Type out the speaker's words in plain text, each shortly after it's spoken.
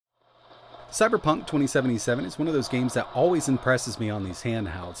Cyberpunk 2077 is one of those games that always impresses me on these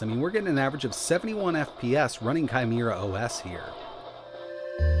handhelds. I mean, we're getting an average of 71 FPS running Chimera OS here.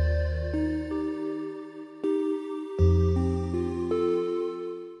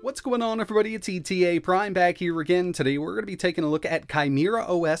 What's going on, everybody? It's ETAPRIME back here again. Today we're going to be taking a look at Chimera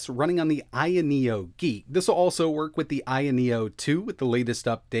OS running on the AYA Neo Geek. This will also work with the AYA Neo 2 with the latest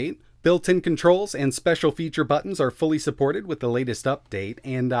update. Built-in controls and special feature buttons are fully supported with the latest update,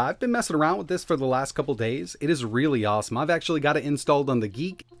 and I've been messing around with this for the last couple days. It is really awesome. I've actually got it installed on the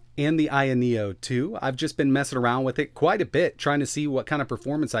Geek and the AYA Neo 2. I've just been messing around with it quite a bit, trying to see what kind of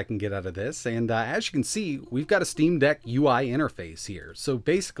performance I can get out of this. And as you can see, we've got a Steam Deck UI interface here. So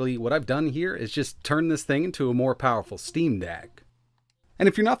basically what I've done here is just turn this thing into a more powerful Steam Deck. And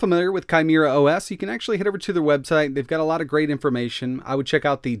if you're not familiar with Chimera OS, you can actually head over to their website. They've got a lot of great information. I would check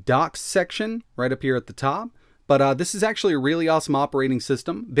out the docs section right up here at the top. But this is actually a really awesome operating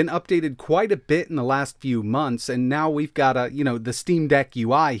system. Been updated quite a bit in the last few months, and now we've got the Steam Deck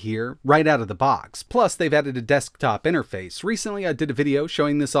UI here right out of the box. Plus, they've added a desktop interface. Recently, I did a video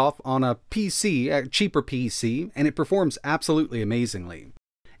showing this off on a PC, a cheaper PC, and it performs absolutely amazingly.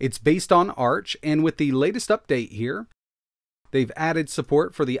 It's based on Arch, and with the latest update here, they've added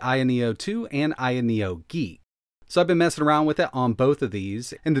support for the AYA Neo 2 and AYA Neo Geek. So I've been messing around with it on both of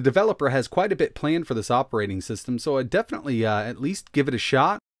these, and the developer has quite a bit planned for this operating system, so I'd definitely at least give it a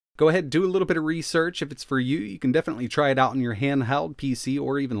shot. Go ahead and do a little bit of research. If it's for you, you can definitely try it out on your handheld, PC,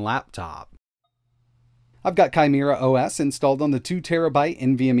 or even laptop. I've got Chimera OS installed on the 2TB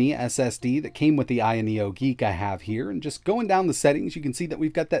NVMe SSD that came with the AYA Neo Geek I have here, and just going down the settings, you can see that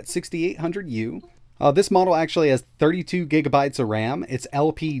we've got that 6800U. This model actually has 32 gigabytes of RAM. It's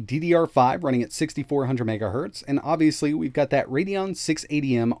LPDDR5 running at 6400 megahertz, and obviously we've got that Radeon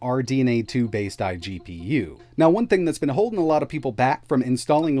 680M RDNA 2 based iGPU. Now, one thing that's been holding a lot of people back from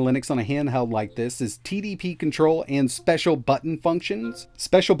installing Linux on a handheld like this is TDP control and special button functions.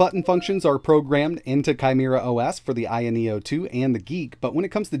 Special button functions are programmed into Chimera OS for the AYA Neo 2 and the Geek, but when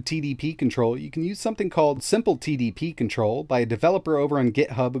it comes to TDP control, you can use something called Simple TDP Control by a developer over on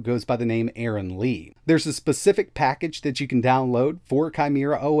GitHub who goes by the name Aaron Lee. There's a specific package that you can download for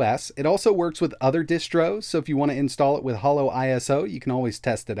Chimera OS. It also works with other distros, so if you want to install it with Holo ISO, you can always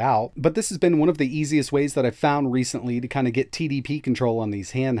test it out. But this has been one of the easiest ways that I've found recently to kind of get TDP control on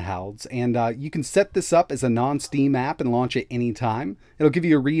these handhelds. And you can set this up as a non-Steam app and launch it anytime. It'll give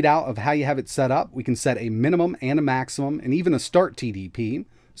you a readout of how you have it set up. We can set a minimum and a maximum and even a start TDP.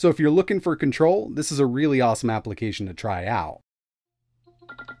 So if you're looking for control, this is a really awesome application to try out.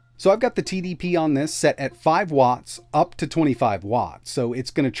 So I've got the TDP on this set at 5 watts up to 25 watts. So it's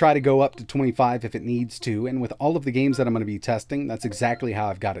going to try to go up to 25 if it needs to. And with all of the games that I'm going to be testing, that's exactly how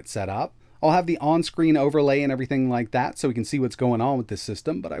I've got it set up. I'll have the on-screen overlay and everything like that so we can see what's going on with this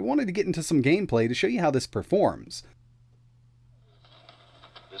system. But I wanted to get into some gameplay to show you how this performs.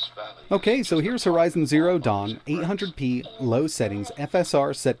 Okay, so here's Horizon Zero Dawn, 800p, low settings,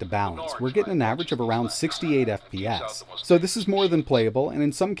 FSR set to balance. We're getting an average of around 68 FPS. So this is more than playable, and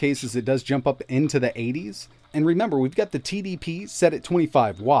in some cases it does jump up into the 80s. And remember, we've got the TDP set at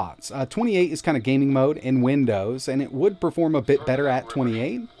 25 watts. 28 is kind of gaming mode in Windows, and it would perform a bit better at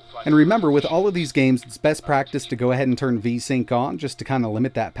 28. And remember, with all of these games, it's best practice to go ahead and turn VSync on just to kind of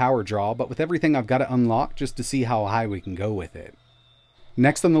limit that power draw, but with everything I've got it unlocked just to see how high we can go with it.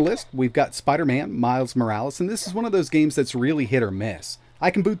 Next on the list, we've got Spiderman Miles Morales, and this is one of those games that's really hit or miss.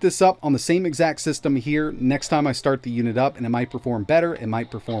 I can boot this up on the same exact system here next time I start the unit up, and it might perform better, it might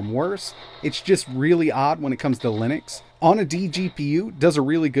perform worse. It's just really odd when it comes to Linux. On a DGPU, does a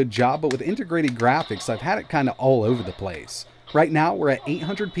really good job, but with integrated graphics, I've had it kind of all over the place. Right now, we're at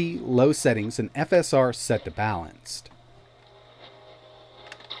 800p, low settings, and FSR set to balanced.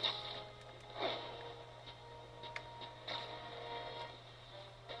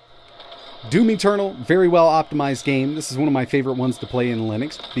 Doom Eternal, very well optimized game. This is one of my favorite ones to play in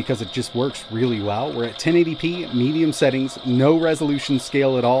Linux because it just works really well. We're at 1080p, medium settings, no resolution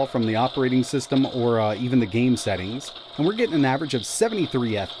scale at all from the operating system or even the game settings. And we're getting an average of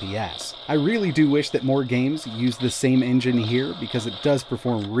 73 FPS. I really do wish that more games use the same engine here because it does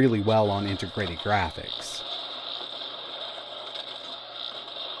perform really well on integrated graphics.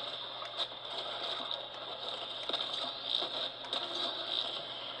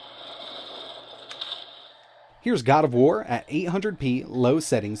 Here's God of War at 800p, low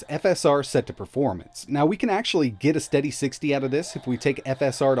settings, FSR set to performance. Now we can actually get a steady 60 out of this if we take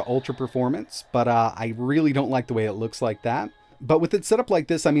FSR to ultra performance, but I really don't like the way it looks like that. But with it set up like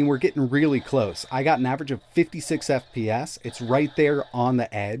this, I mean, we're getting really close. I got an average of 56 FPS. It's right there on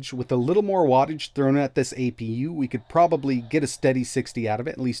the edge. With a little more wattage thrown at this APU, we could probably get a steady 60 out of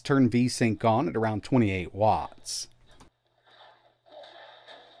it, at least turn VSync on at around 28 watts.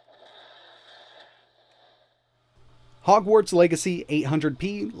 Hogwarts Legacy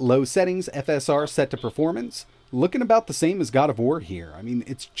 800p, low settings, FSR set to performance. Looking about the same as God of War here. I mean,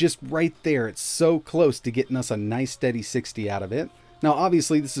 it's just right there. It's so close to getting us a nice steady 60 out of it. Now,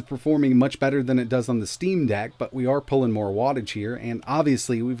 obviously, this is performing much better than it does on the Steam Deck, but we are pulling more wattage here, and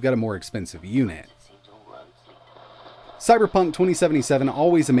obviously, we've got a more expensive unit. Cyberpunk 2077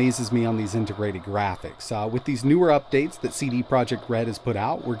 always amazes me on these integrated graphics. With these newer updates that CD Projekt Red has put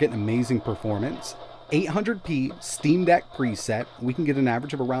out, we're getting amazing performance. 800p Steam Deck preset, we can get an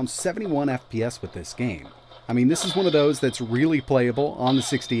average of around 71 FPS with this game. I mean, this is one of those that's really playable on the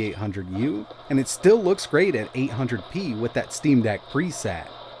 6800U, and it still looks great at 800p with that Steam Deck preset.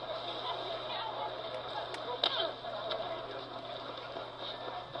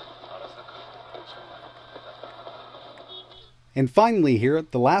 And finally here,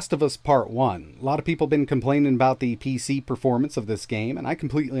 The Last of Us Part 1. A lot of people have been complaining about the PC performance of this game, and I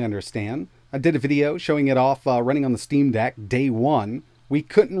completely understand. I did a video showing it off running on the Steam Deck day one. We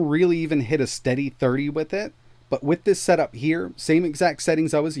couldn't really even hit a steady 30 with it. But with this setup here, same exact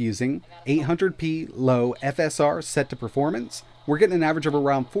settings I was using, 800p low FSR set to performance, we're getting an average of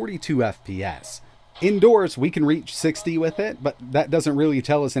around 42 FPS. Indoors, we can reach 60 with it, but that doesn't really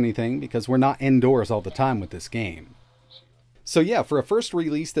tell us anything because we're not indoors all the time with this game. So yeah, for a first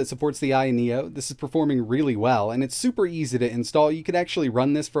release that supports the AYA Neo, this is performing really well, and it's super easy to install. You could actually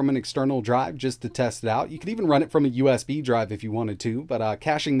run this from an external drive just to test it out. You could even run it from a USB drive if you wanted to, but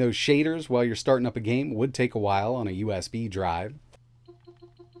caching those shaders while you're starting up a game would take a while on a USB drive.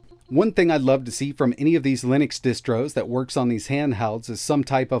 One thing I'd love to see from any of these Linux distros that works on these handhelds is some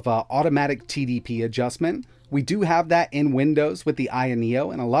type of automatic TDP adjustment. We do have that in Windows with the AYA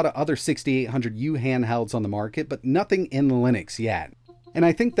Neo and a lot of other 6800U handhelds on the market, but nothing in Linux yet. And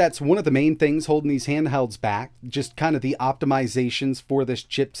I think that's one of the main things holding these handhelds back, just kind of the optimizations for this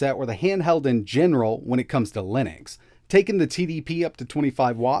chipset or the handheld in general when it comes to Linux. Taking the TDP up to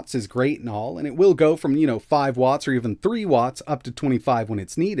 25 watts is great and all, and it will go from, 5 watts or even 3 watts up to 25 when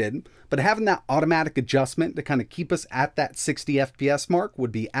it's needed, but having that automatic adjustment to kind of keep us at that 60 FPS mark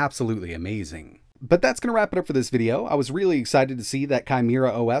would be absolutely amazing. But that's going to wrap it up for this video. I was really excited to see that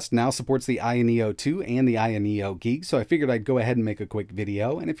ChimeraOS now supports the AYA Neo 2 and the AYA Neo Geek, so I figured I'd go ahead and make a quick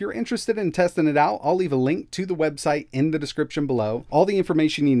video. And if you're interested in testing it out, I'll leave a link to the website in the description below. All the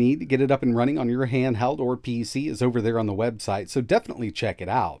information you need to get it up and running on your handheld or PC is over there on the website, so definitely check it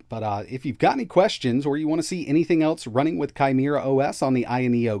out. But if you've got any questions or you want to see anything else running with ChimeraOS on the AYA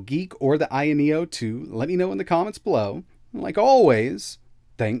Neo Geek or the AYA Neo 2, let me know in the comments below. Like always,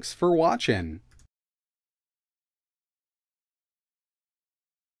 thanks for watching.